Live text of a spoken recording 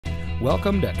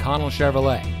Welcome to Connell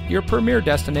Chevrolet, your premier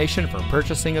destination for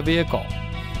purchasing a vehicle.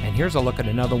 And here's a look at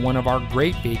another one of our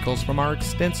great vehicles from our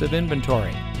extensive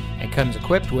inventory. It comes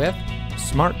equipped with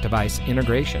smart device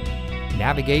integration,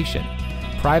 navigation,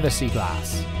 privacy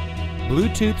glass,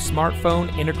 Bluetooth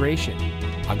smartphone integration,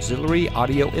 auxiliary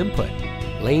audio input,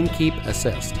 lane keep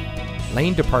assist,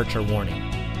 lane departure warning,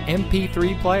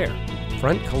 MP3 player,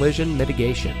 front collision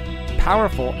mitigation,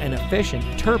 powerful and efficient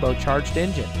turbocharged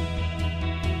engine.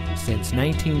 Since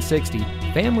 1960,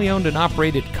 family-owned and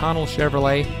operated Connell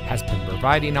Chevrolet has been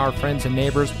providing our friends and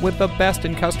neighbors with the best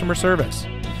in customer service.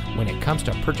 When it comes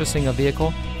to purchasing a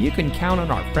vehicle, you can count on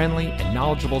our friendly and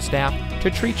knowledgeable staff to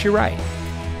treat you right.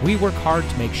 We work hard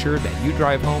to make sure that you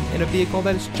drive home in a vehicle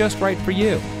that is just right for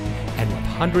you. And with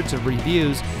hundreds of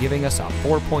reviews giving us a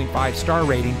 4.5 star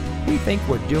rating, we think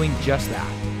we're doing just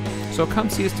that. So come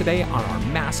see us today on our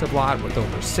massive lot with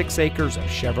over 6 acres of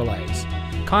Chevrolets.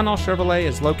 Connell Chevrolet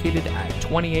is located at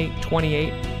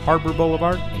 2828 Harbor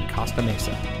Boulevard in Costa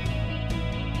Mesa.